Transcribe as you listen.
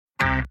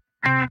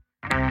There's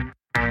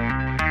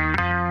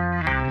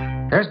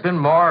been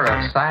more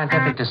of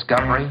scientific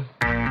discovery,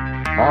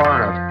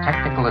 more of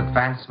technical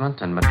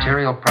advancement and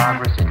material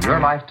progress in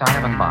your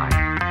lifetime and mine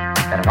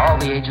than in all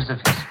the ages of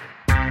history.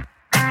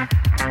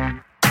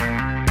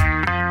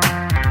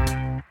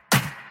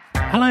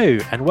 Hello,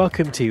 and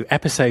welcome to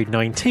episode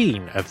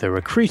 19 of the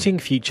Recruiting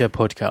Future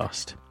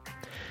podcast.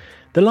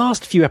 The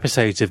last few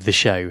episodes of the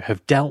show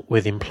have dealt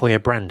with employer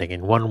branding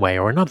in one way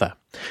or another,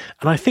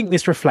 and I think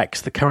this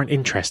reflects the current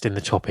interest in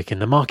the topic in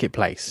the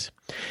marketplace.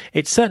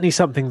 It's certainly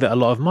something that a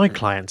lot of my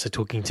clients are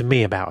talking to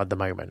me about at the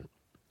moment.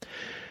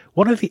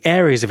 One of the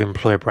areas of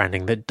employer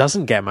branding that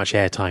doesn't get much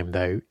airtime,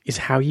 though, is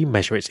how you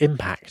measure its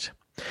impact.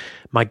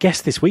 My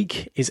guest this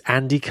week is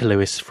Andy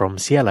Kalouis from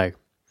Cielo.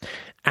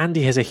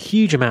 Andy has a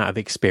huge amount of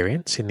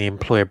experience in the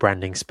employer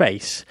branding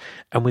space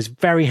and was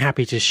very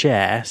happy to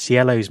share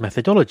Cielo's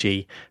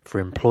methodology for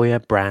employer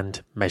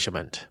brand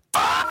measurement.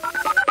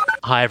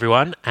 Hi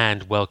everyone,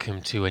 and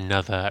welcome to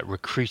another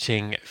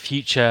Recruiting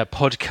Future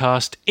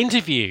podcast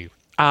interview.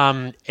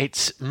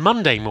 It's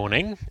Monday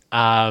morning,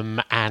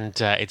 and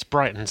it's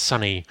bright and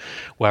sunny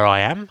where I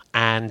am,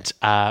 and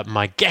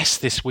my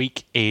guest this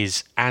week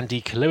is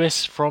Andy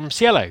Kalouis from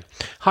Cielo.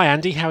 Hi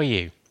Andy, how are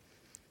you?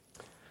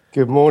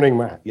 Good morning,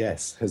 Matt.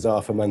 Yes,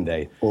 huzzah for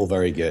Monday. All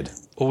very good.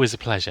 Always a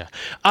pleasure.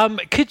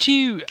 Could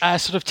you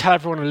sort of tell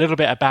everyone a little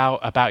bit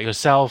about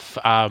yourself,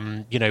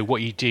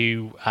 what you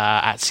do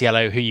at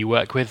Cielo, who you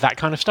work with, that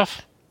kind of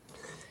stuff?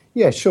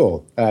 Yeah,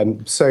 sure.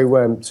 So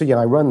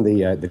I run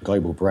the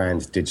global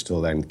brand,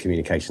 digital and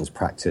communications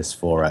practice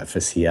for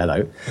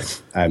Cielo.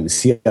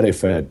 Cielo,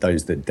 for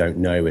those that don't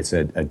know, is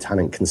a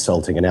talent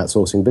consulting and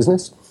outsourcing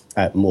business,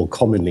 more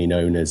commonly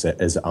known as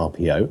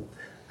RPO.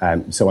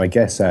 So I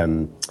guess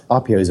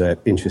RPOs are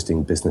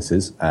interesting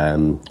businesses.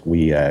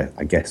 We,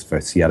 I guess,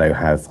 for Cielo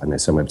have,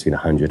 somewhere between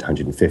 100,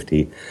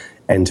 150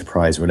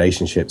 enterprise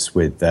relationships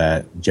with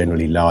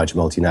generally large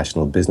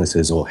multinational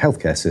businesses or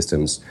healthcare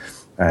systems,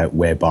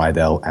 whereby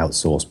they'll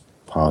outsource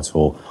part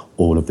or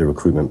all of the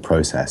recruitment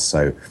process.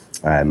 So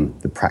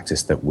the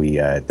practice that we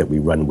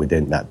run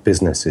within that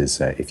business is,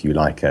 if you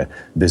like, a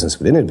business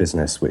within a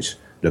business, which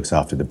looks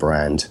after the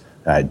brand,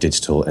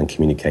 digital and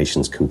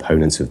communications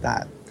components of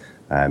that.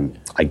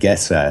 I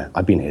guess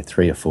I've been here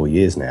 3 or 4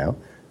 years now.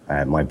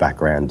 My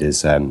background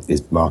is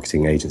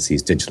marketing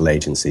agencies, digital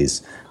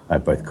agencies,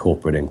 both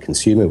corporate and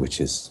consumer, which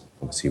is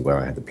obviously where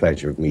I had the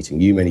pleasure of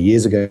meeting you many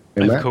years ago,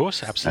 Matt. Of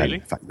course, absolutely.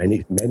 In fact,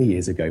 many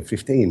years ago,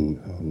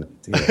 15. Oh,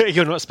 no,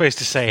 You're not supposed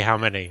to say how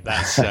many.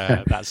 That's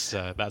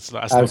absolutely.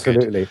 Not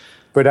good.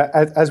 But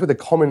as with a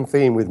common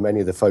theme with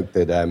many of the folk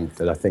that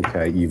I think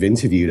you've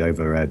interviewed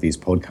over these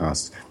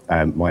podcasts,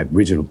 my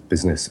original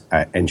business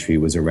entry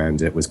was around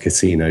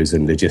casinos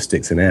and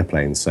logistics and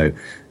airplanes. So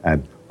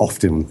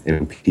often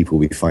in people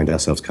we find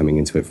ourselves coming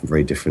into it from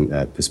very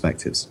different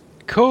perspectives.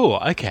 Cool.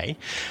 Okay,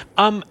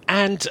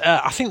 and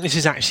I think this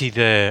is actually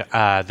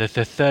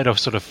the third or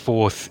sort of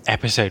fourth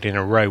episode in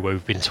a row where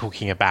we've been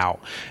talking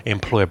about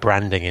employer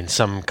branding in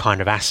some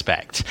kind of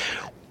aspect.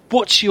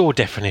 What's your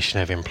definition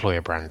of employer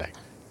branding?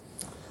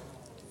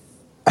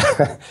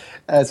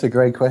 That's a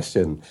great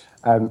question.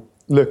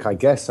 Look, I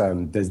guess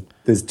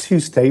there's two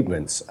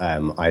statements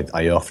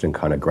I often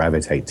kind of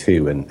gravitate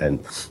to,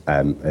 and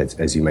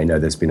as you may know,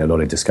 there's been a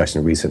lot of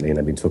discussion recently, and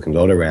I've been talking a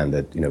lot around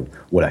that.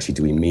 What actually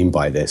do we mean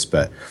by this?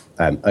 But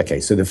okay,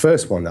 so the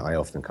first one that I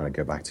often kind of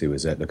go back to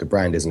is that, look, a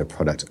brand isn't a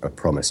product, a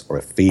promise, or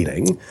a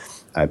feeling.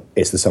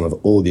 It's the sum of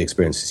all the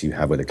experiences you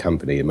have with a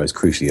company, and most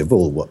crucially of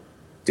all, what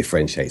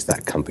differentiates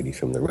that company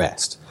from the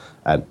rest.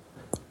 And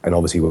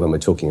obviously, when we're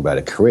talking about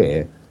a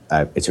career,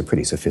 it's a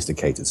pretty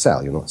sophisticated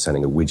sell. You're not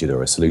selling a widget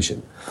or a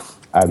solution.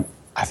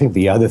 I think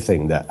the other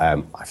thing that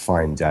I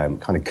find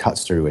kind of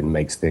cuts through and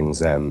makes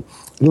things a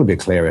little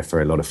bit clearer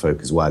for a lot of folk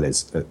as well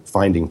is that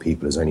finding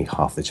people is only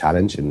half the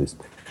challenge in the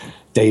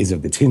days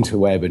of the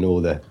Tinterweb and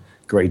all the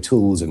great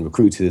tools and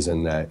recruiters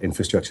and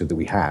infrastructure that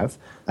we have.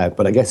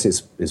 But I guess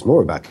it's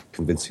more about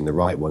convincing the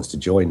right ones to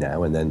join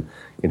now, and then,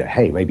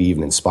 hey, maybe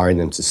even inspiring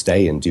them to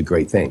stay and do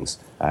great things.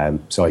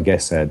 So I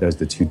guess those are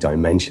the two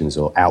dimensions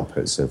or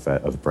outputs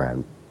of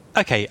brand.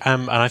 Okay,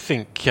 and I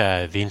think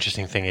the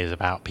interesting thing is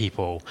about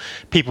people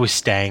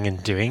staying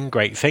and doing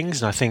great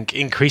things, and I think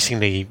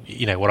increasingly,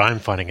 what I'm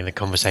finding in the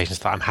conversations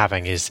that I'm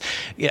having is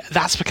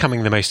that's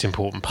becoming the most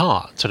important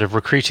part, sort of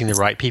recruiting the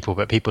right people,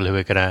 but people who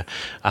are going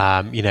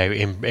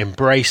to,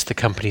 embrace the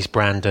company's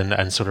brand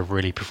and sort of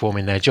really perform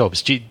in their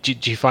jobs. Do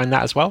you find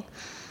that as well?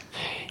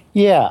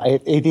 Yeah,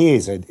 it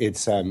is.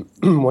 It's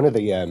one of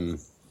the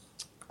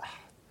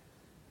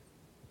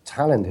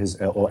talent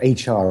or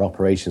HR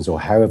operations, or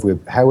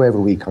however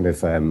we kind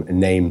of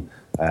name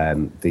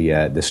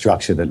the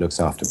structure that looks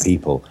after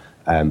people.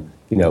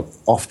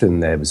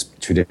 Often there was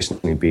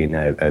traditionally been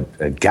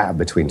a gap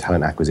between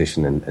talent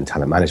acquisition and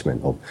talent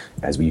management, or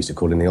as we used to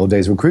call it in the old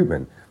days,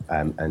 recruitment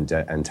and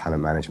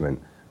talent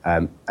management.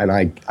 And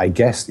I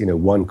guess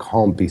one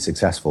can't be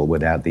successful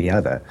without the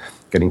other.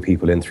 Getting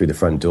people in through the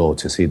front door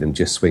to see them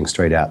just swing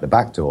straight out the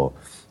back door,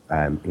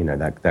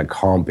 that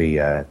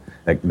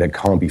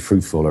can't be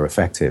fruitful or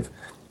effective.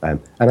 And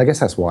I guess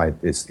that's why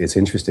it's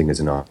interesting as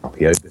an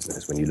RPO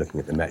business when you're looking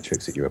at the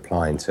metrics that you're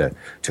applying to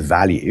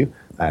value.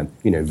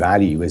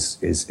 Value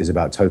is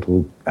about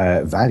total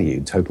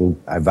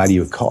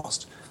value of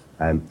cost,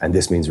 and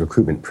this means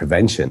recruitment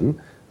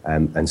prevention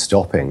and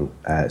stopping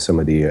some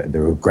of the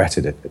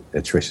regretted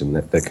attrition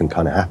that can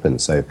kind of happen.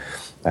 So,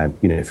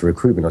 for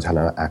recruitment or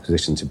talent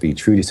acquisition to be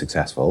truly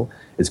successful,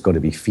 it's got to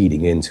be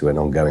feeding into an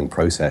ongoing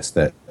process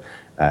that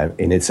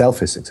in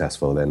itself is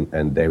successful,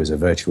 and there is a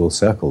virtual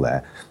circle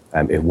there.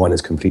 If one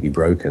is completely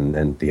broken,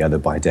 then the other,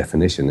 by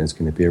definition, is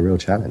going to be a real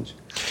challenge.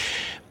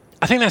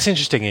 I think that's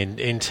interesting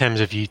in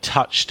terms of you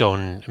touched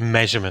on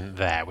measurement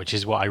there, which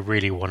is what I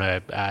really want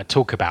to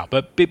talk about.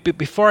 But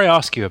before I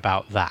ask you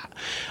about that,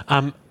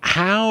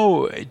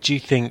 how do you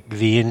think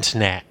the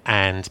internet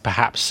and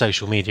perhaps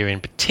social media in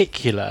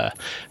particular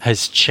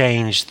has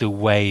changed the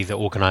way that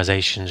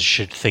organizations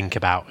should think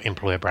about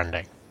employer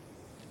branding?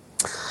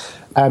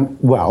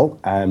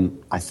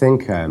 I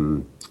think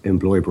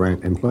employer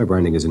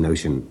branding as a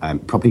notion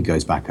probably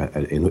goes back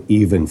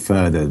even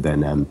further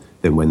than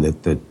when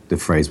the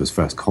phrase was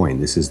first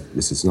coined. This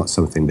is not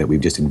something that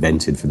we've just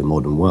invented for the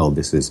modern world.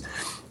 This is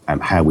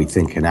how we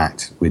think and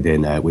act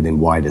within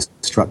wider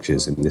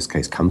structures, in this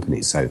case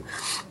companies. So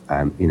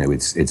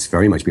it's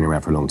very much been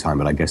around for a long time,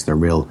 but I guess the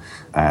real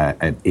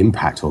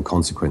impact or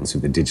consequence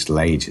of the digital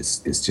age is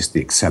just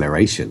the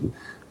acceleration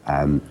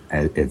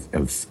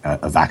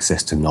of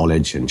access to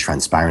knowledge and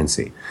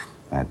transparency.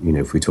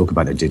 If we talk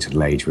about a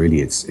digital age,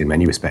 really, it's in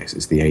many respects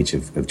it's the age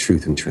of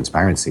truth and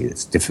transparency.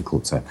 It's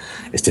difficult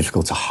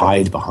to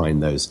hide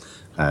behind those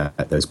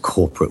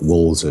corporate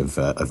walls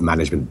of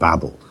management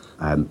babble.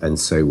 And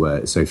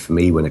so for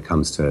me, when it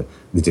comes to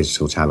the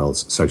digital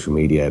channels, social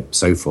media,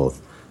 so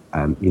forth,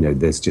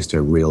 there's just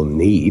a real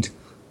need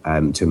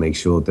to make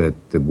sure that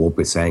what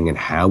we're saying and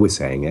how we're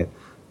saying it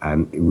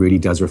really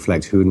does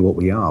reflect who and what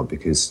we are.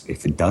 Because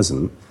if it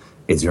doesn't,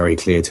 it's very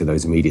clear to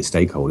those immediate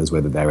stakeholders,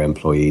 whether they're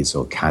employees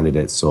or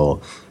candidates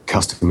or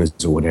customers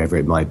or whatever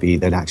it might be,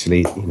 that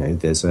actually,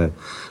 there's a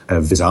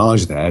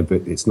visage there,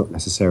 but it's not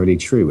necessarily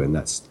true. And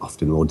that's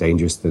often more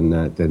dangerous than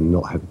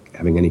not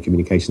having any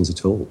communications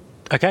at all.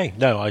 Okay,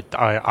 no,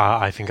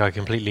 I think I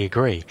completely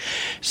agree.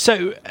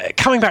 So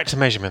coming back to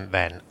measurement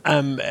then,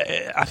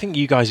 I think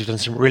you guys have done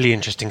some really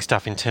interesting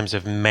stuff in terms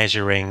of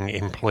measuring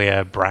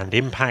employer brand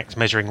impact,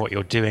 measuring what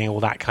you're doing, all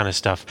that kind of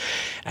stuff.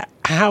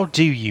 How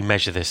do you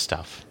measure this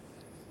stuff?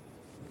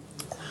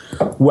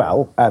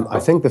 Well,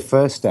 I think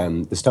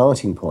the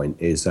starting point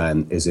is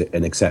an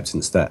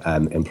acceptance that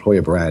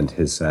employer brand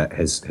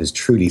has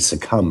truly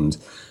succumbed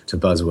to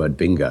buzzword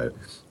bingo.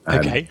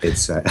 Okay.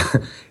 It's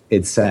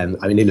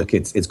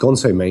gone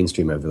so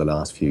mainstream over the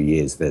last few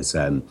years. There's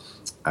the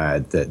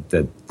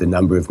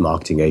number of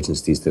marketing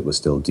agencies that will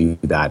still do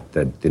that,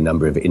 the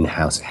number of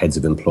in-house heads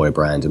of employer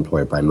brand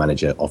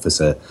manager,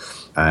 officer,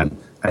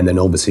 and then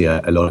obviously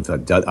a lot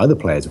of other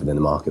players within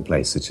the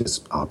marketplace, such as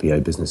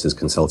RPO businesses,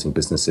 consulting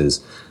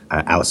businesses,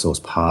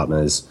 outsourced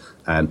partners.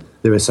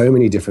 There are so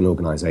many different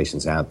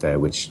organizations out there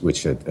which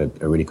are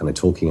really kind of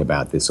talking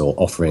about this or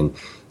offering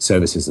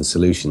services and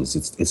solutions.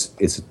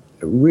 It's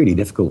really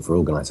difficult for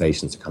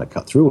organizations to kind of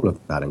cut through all of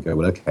that and go,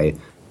 well, okay,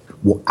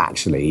 what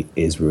actually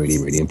is really,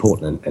 really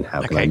important and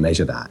how can I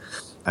measure that?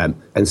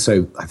 And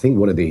so I think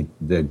one of the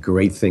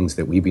great things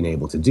that we've been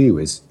able to do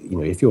is,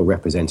 if you're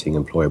representing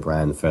employer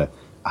brand for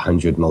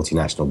 100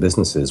 multinational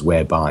businesses,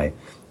 whereby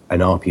an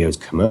RPO's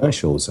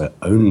commercials are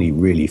only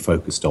really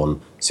focused on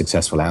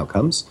successful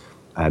outcomes,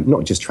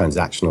 not just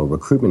transactional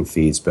recruitment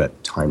fees,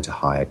 but time to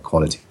hire,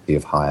 quality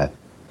of hire,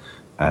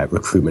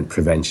 recruitment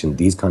prevention,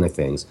 these kind of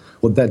things.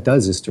 What that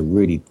does is to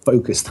really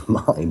focus the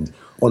mind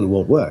on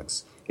what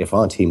works. If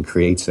our team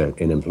creates an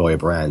employer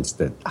brand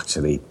that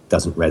actually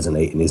doesn't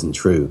resonate and isn't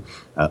true,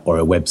 or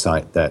a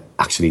website that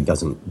actually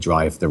doesn't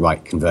drive the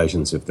right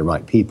conversions of the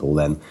right people,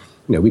 then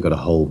we've got a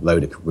whole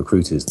load of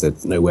recruiters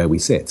that know where we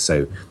sit.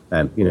 So,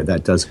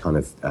 that does kind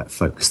of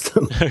focus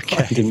them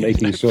in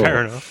making sure.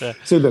 Fair enough. Yeah.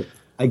 So look,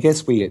 I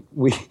guess we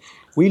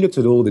looked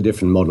at all the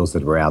different models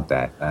that were out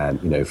there,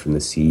 from the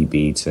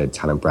CEB to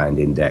Talent Brand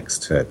Index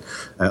to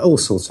all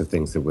sorts of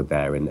things that were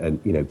there,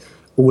 and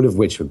all of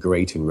which were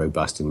great and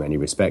robust in many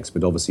respects,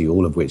 but obviously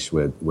all of which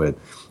were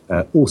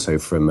also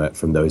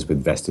from those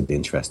with vested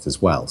interest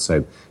as well.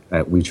 So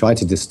we tried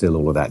to distill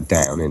all of that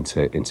down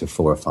into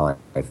 4 or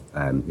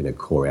 5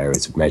 core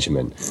areas of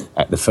measurement.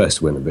 The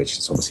first one of which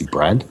is obviously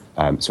brand,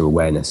 so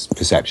awareness,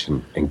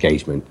 perception,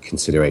 engagement,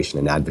 consideration,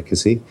 and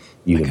advocacy.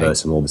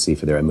 Universum, obviously,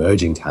 for their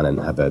emerging talent,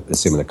 have a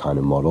similar kind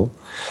of model,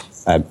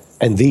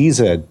 and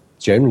these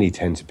generally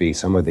tend to be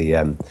some of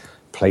the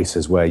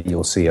places where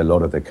you'll see a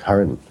lot of the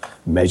current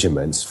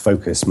measurements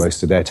focus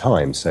most of their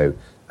time. So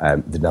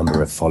the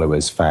number of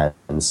followers,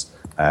 fans,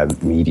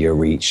 media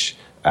reach,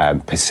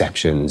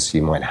 perceptions.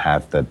 You might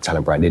have the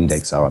Talent Brand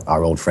Index,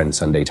 our old friend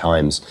Sunday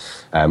Times,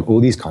 all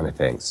these kind of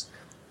things.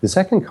 The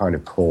second kind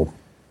of core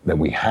that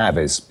we have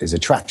is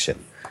attraction.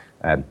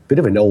 Bit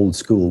of an old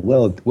school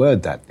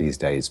word that these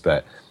days,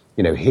 but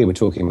here we're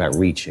talking about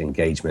reach,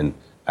 engagement,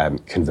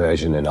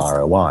 conversion, and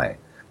ROI.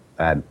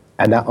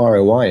 And that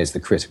ROI is the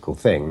critical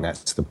thing.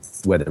 That's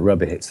where the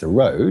rubber hits the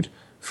road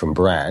from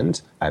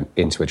brand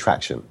into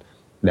attraction.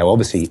 Now,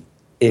 obviously,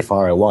 if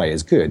ROI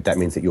is good, that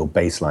means that your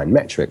baseline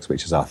metrics,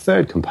 which is our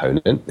third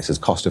component, this is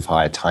cost of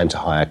hire, time to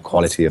hire,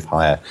 quality of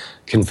hire,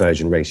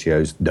 conversion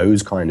ratios,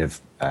 those kind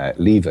of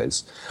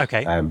levers.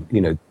 Okay.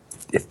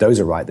 If those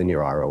are right, then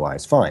your ROI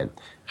is fine.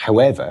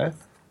 However,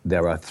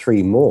 there are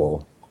three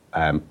more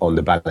on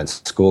the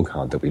balanced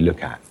scorecard that we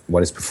look at.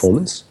 One is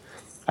performance.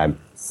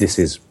 This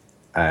is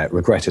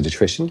regretted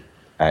attrition,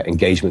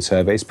 engagement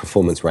surveys,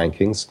 performance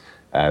rankings,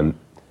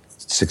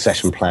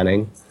 succession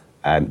planning,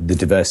 the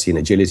diversity and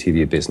agility of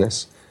your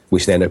business,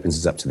 which then opens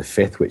us up to the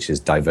fifth, which is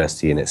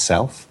diversity in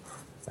itself.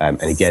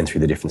 And again, through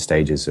the different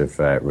stages of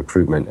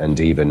recruitment and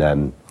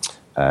even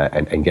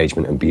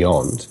engagement and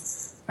beyond.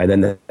 And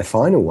then the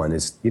final one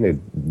is,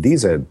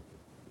 these are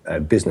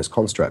business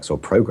constructs or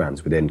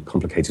programs within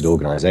complicated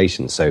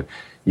organizations. So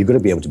you've got to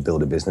be able to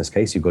build a business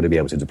case. You've got to be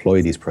able to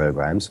deploy these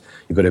programs.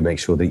 You've got to make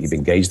sure that you've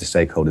engaged the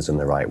stakeholders in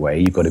the right way.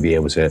 You've got to be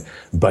able to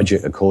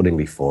budget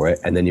accordingly for it.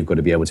 And then you've got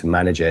to be able to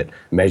manage it,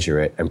 measure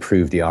it, and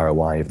prove the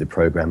ROI of the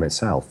program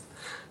itself.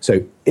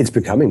 So it's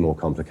becoming more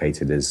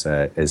complicated as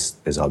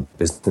our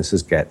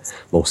businesses get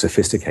more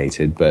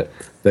sophisticated. But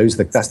that's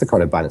the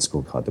kind of balanced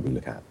scorecard that we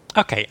look at.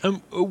 Okay,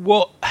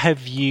 what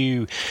have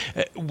you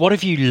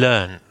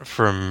learned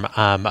from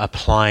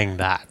applying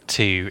that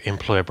to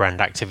employer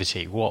brand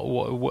activity?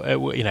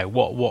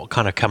 What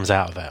kind of comes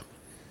out of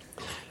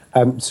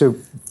that? So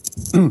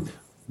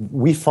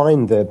we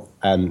find that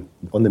on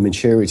the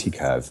maturity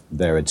curve,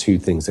 there are two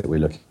things that we're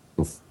looking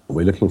for.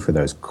 We're looking for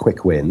those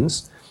quick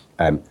wins.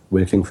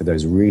 We're looking for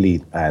those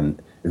really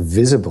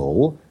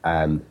visible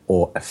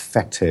or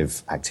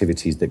effective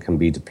activities that can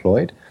be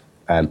deployed.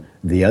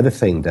 The other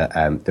thing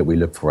that we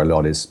look for a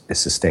lot is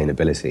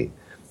sustainability.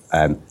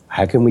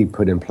 How can we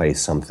put in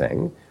place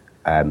something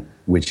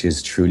which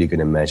is truly going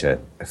to measure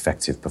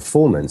effective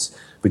performance?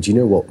 But you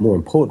know what? More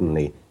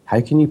importantly,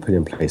 how can you put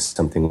in place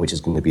something which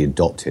is going to be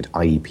adopted,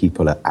 i.e.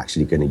 people are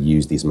actually going to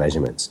use these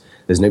measurements?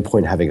 There's no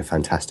point having a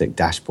fantastic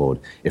dashboard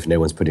if no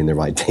one's putting the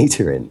right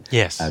data in.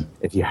 Yes.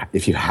 If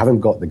you haven't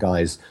got the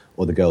guys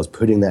or the girls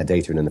putting that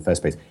data in the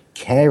first place,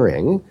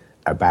 caring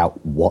about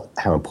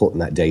how important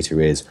that data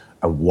is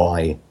and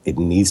why it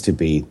needs to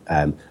be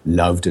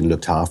loved and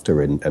looked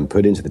after and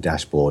put into the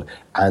dashboard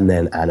and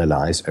then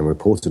analysed and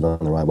reported on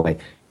the right way.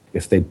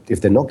 If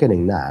they're not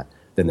getting that,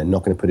 then they're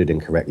not going to put it in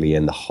correctly,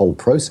 and the whole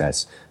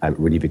process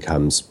really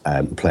becomes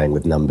playing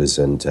with numbers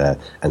and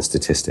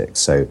statistics.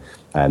 So,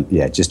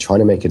 just trying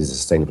to make it as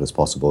sustainable as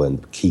possible,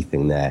 and the key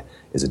thing there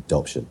is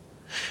adoption.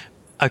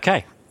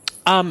 Okay.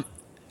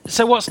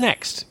 So what's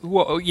next?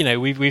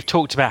 We've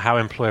talked about how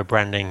employer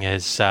branding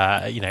has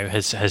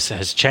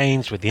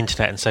changed with the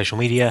internet and social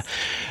media.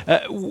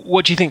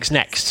 What do you think's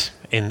next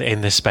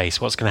in this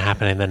space? What's going to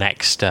happen in the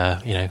next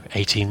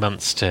 18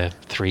 months to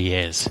 3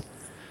 years?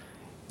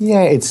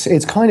 Yeah,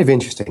 it's kind of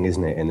interesting,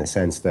 isn't it, in the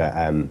sense that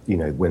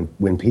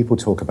when people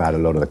talk about a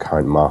lot of the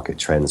current market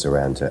trends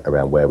around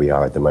where we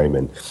are at the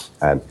moment,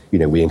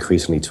 we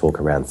increasingly talk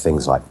around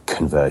things like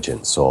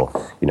convergence, or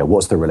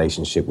what's the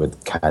relationship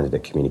with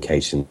candidate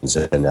communications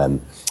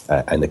and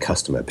the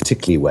customer,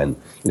 particularly when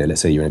let's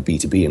say you're in a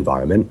B2B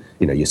environment,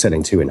 you're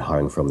selling to and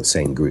hiring from the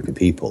same group of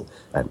people,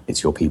 and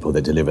it's your people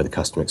that deliver the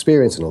customer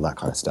experience and all that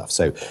kind of stuff.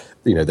 So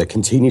there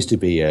continues to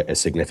be a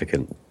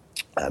significant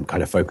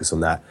kind of focus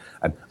on that.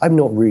 I'm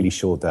not really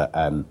sure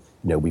that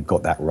we've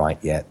got that right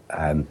yet.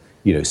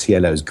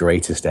 CLO's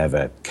greatest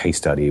ever case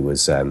study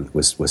was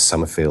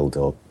Summerfield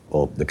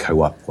or the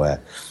Co-op,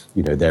 where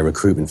their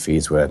recruitment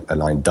fees were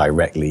aligned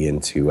directly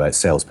into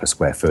sales per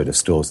square foot of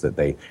stores that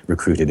they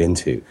recruited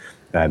into.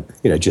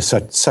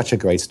 Just such a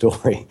great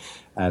story.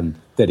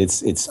 That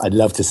it's I'd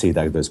love to see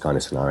those kind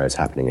of scenarios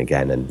happening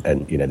again,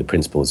 and the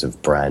principles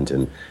of brand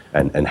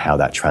and how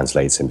that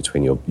translates in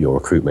between your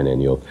recruitment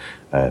and your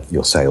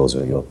sales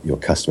or your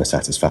customer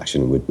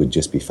satisfaction would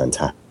just be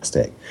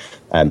fantastic.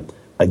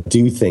 I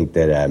do think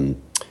that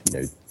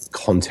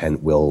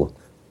content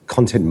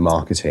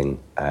marketing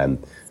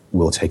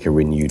will take a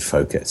renewed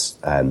focus.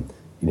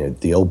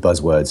 The old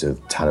buzzwords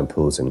of talent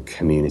pools and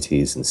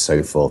communities and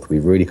so forth,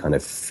 we've really kind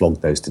of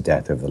flogged those to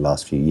death over the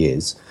last few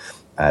years.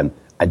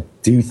 I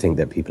do think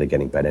that people are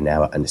getting better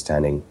now at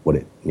understanding what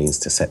it means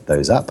to set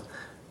those up,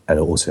 and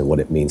also what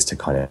it means to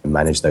kind of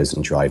manage those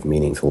and drive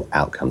meaningful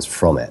outcomes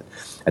from it.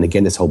 And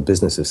again, this whole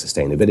business of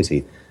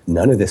sustainability,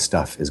 none of this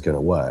stuff is going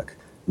to work,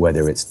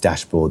 whether it's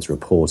dashboards,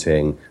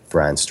 reporting,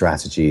 brand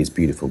strategies,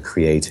 beautiful,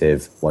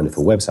 creative,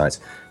 wonderful websites.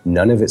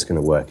 None of it's going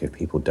to work if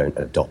people don't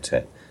adopt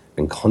it.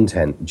 And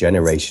content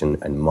generation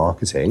and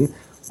marketing,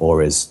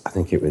 or as I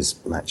think it was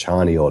Matt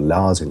Charney or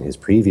Lars in his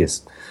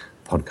previous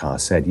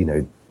podcast said,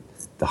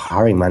 the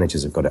hiring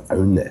managers have got to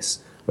own this.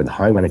 When the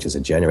hiring managers are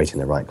generating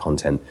the right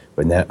content,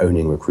 when they're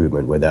owning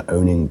recruitment, when they're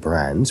owning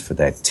brands for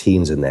their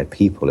teams and their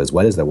people, as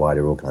well as their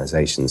wider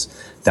organizations,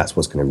 that's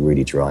what's going to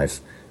really drive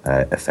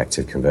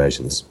effective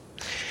conversions.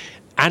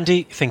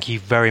 Andy, thank you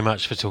very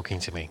much for talking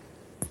to me.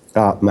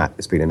 Matt,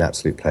 it's been an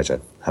absolute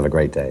pleasure. Have a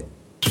great day.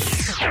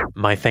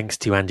 My thanks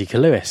to Andy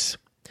Kaluis.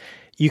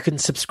 You can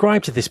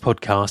subscribe to this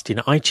podcast in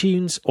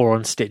iTunes or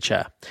on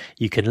Stitcher.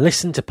 You can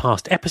listen to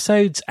past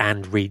episodes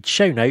and read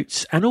show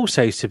notes, and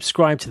also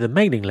subscribe to the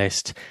mailing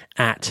list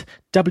at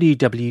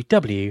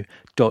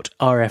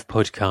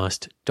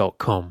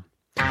www.rfpodcast.com.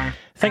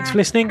 Thanks for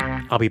listening.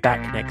 I'll be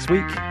back next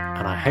week,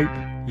 and I hope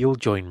you'll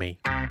join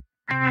me.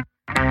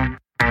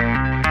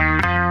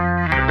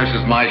 This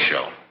is my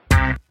show.